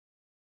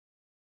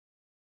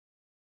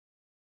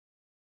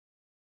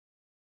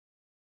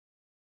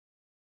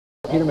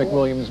Peter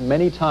McWilliams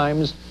many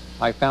times.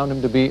 I found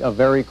him to be a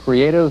very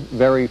creative,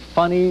 very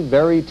funny,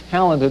 very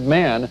talented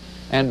man,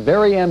 and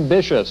very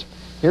ambitious.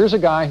 Here's a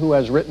guy who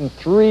has written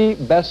 3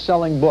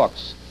 best-selling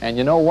books, and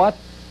you know what?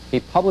 He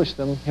published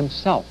them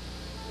himself.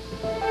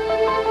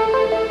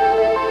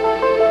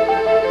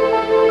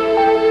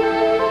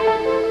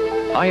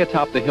 High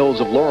atop the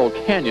hills of Laurel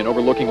Canyon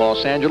overlooking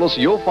Los Angeles,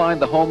 you'll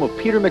find the home of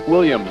Peter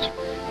McWilliams,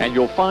 and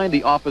you'll find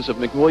the office of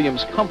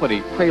McWilliams'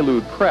 company,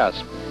 Prelude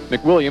Press.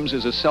 McWilliams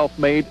is a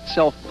self-made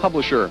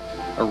self-publisher,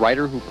 a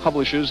writer who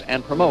publishes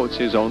and promotes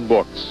his own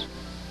books.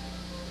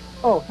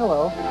 Oh,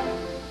 hello.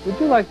 Would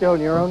you like to own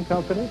your own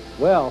company?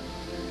 Well,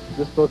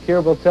 this book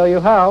here will tell you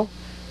how.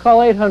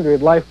 Call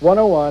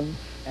 800-LIFE-101,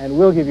 and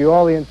we'll give you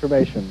all the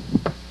information.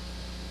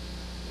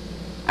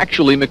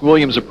 Actually,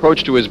 McWilliams'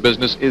 approach to his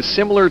business is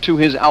similar to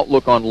his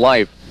outlook on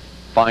life.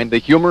 Find the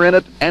humor in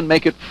it and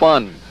make it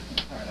fun.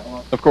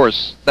 Of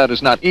course, that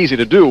is not easy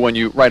to do when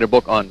you write a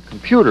book on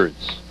computers.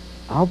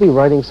 I'll be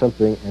writing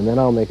something, and then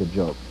I'll make a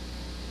joke.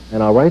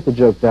 And I'll write the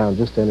joke down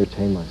just to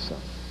entertain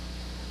myself.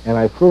 And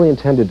I fully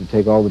intended to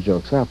take all the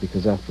jokes out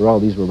because, after all,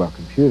 these were about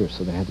computers,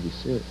 so they had to be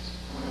serious.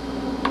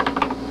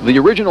 The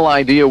original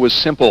idea was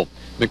simple.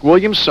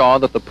 McWilliams saw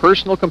that the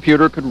personal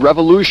computer could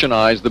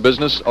revolutionize the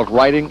business of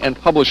writing and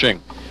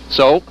publishing.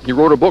 So he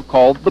wrote a book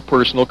called The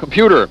Personal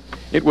Computer.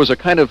 It was a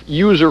kind of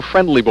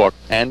user-friendly book,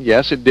 and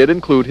yes, it did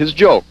include his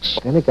jokes.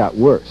 Then it got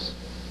worse.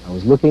 I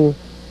was looking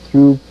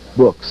through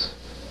books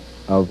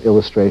of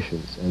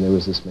illustrations, and there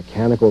was this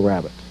mechanical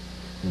rabbit.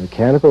 The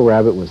mechanical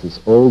rabbit was this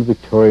old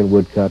Victorian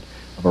woodcut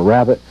of a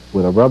rabbit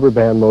with a rubber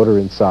band motor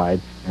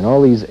inside, and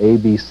all these A,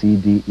 B, C,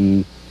 D,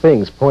 E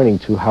things pointing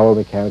to how a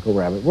mechanical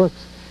rabbit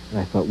works. And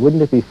I thought,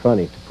 wouldn't it be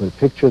funny to put a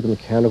picture of the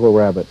mechanical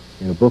rabbit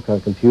in a book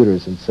on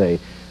computers and say,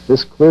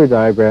 this clear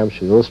diagram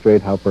should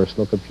illustrate how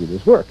personal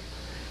computers work.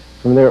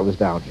 From there, it was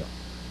downhill.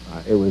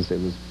 It was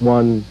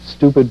one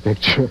stupid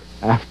picture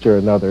after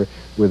another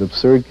with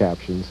absurd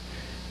captions.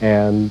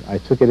 And I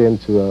took it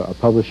into a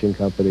publishing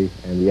company,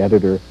 and the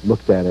editor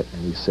looked at it,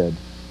 and he said,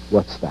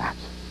 what's that?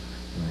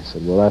 And I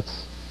said, well,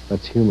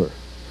 that's humor.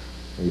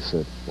 And he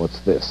said, what's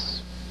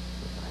this?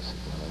 And I said,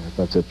 well,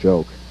 that's a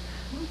joke.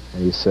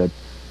 And he said,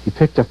 he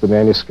picked up the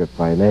manuscript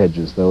by an edge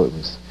as though it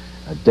was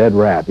a dead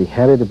rat. He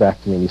handed it back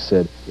to me, and he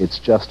said, it's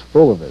just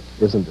full of it,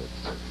 isn't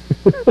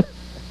it?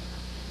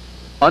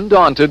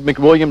 Undaunted,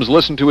 McWilliams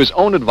listened to his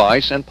own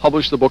advice and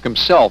published the book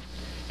himself.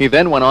 He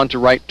then went on to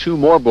write 2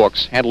 more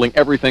books, handling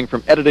everything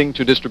from editing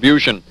to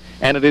distribution.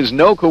 And it is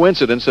no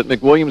coincidence that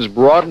McWilliams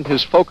broadened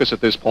his focus at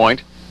this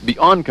point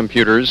beyond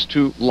computers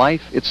to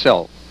life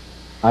itself.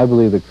 I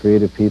believe that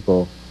creative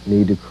people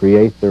need to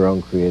create their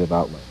own creative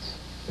outlets.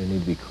 They need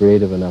to be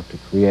creative enough to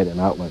create an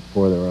outlet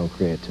for their own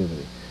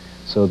creativity.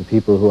 So the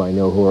people who I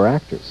know who are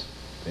actors,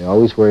 they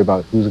always worry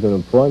about who's going to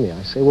employ me.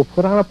 I say, well,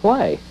 put on a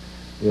play.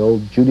 The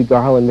old Judy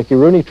Garland, Mickey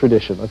Rooney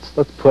tradition. Let's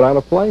put on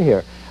a play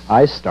here.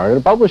 I started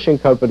a publishing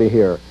company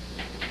here.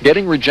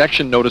 Getting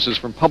rejection notices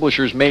from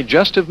publishers may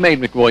just have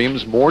made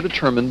McWilliams more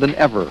determined than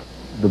ever.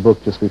 The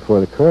book just before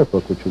the current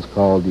book, which was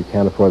called You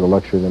Can't Afford the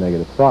Luxury of a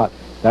Negative Thought,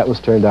 that was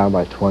turned down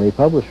by 20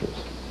 publishers.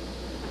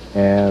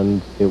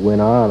 And it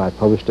went on, I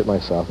published it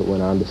myself, it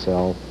went on to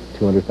sell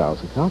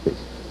 200,000 copies.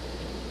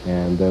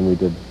 And then we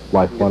did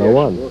Life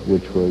 101,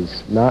 which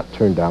was not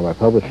turned down by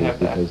publishers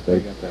because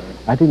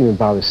I didn't even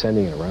bother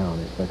sending it around.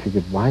 I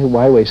figured,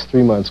 why waste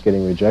 3 months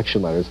getting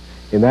rejection letters?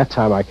 In that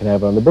time, I can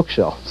have it on the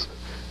bookshelves,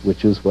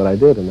 which is what I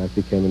did, and that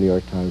became a New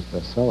York Times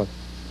bestseller.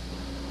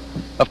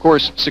 Of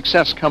course,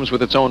 success comes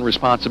with its own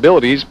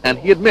responsibilities, and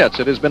he admits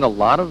it has been a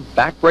lot of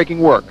backbreaking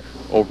work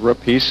over a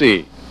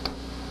PC.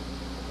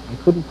 I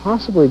couldn't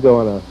possibly go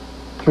on a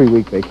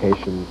 3-week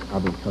vacation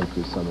out of the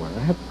country somewhere.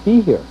 I have to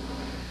be here.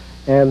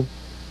 And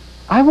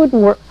I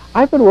wouldn't work.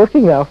 I've been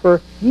working now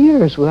for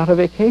years without a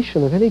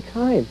vacation of any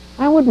kind.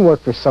 I wouldn't work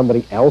for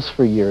somebody else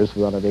for years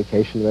without a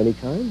vacation of any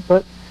kind,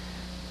 but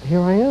here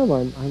I am.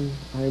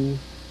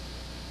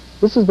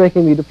 This is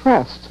making me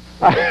depressed.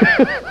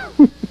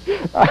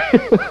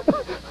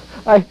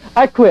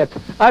 I quit.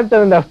 I've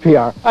done enough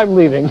PR. I'm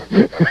leaving.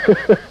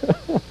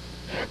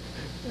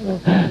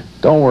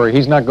 Don't worry,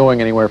 he's not going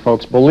anywhere,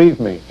 folks.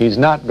 Believe me, he's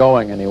not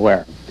going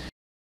anywhere.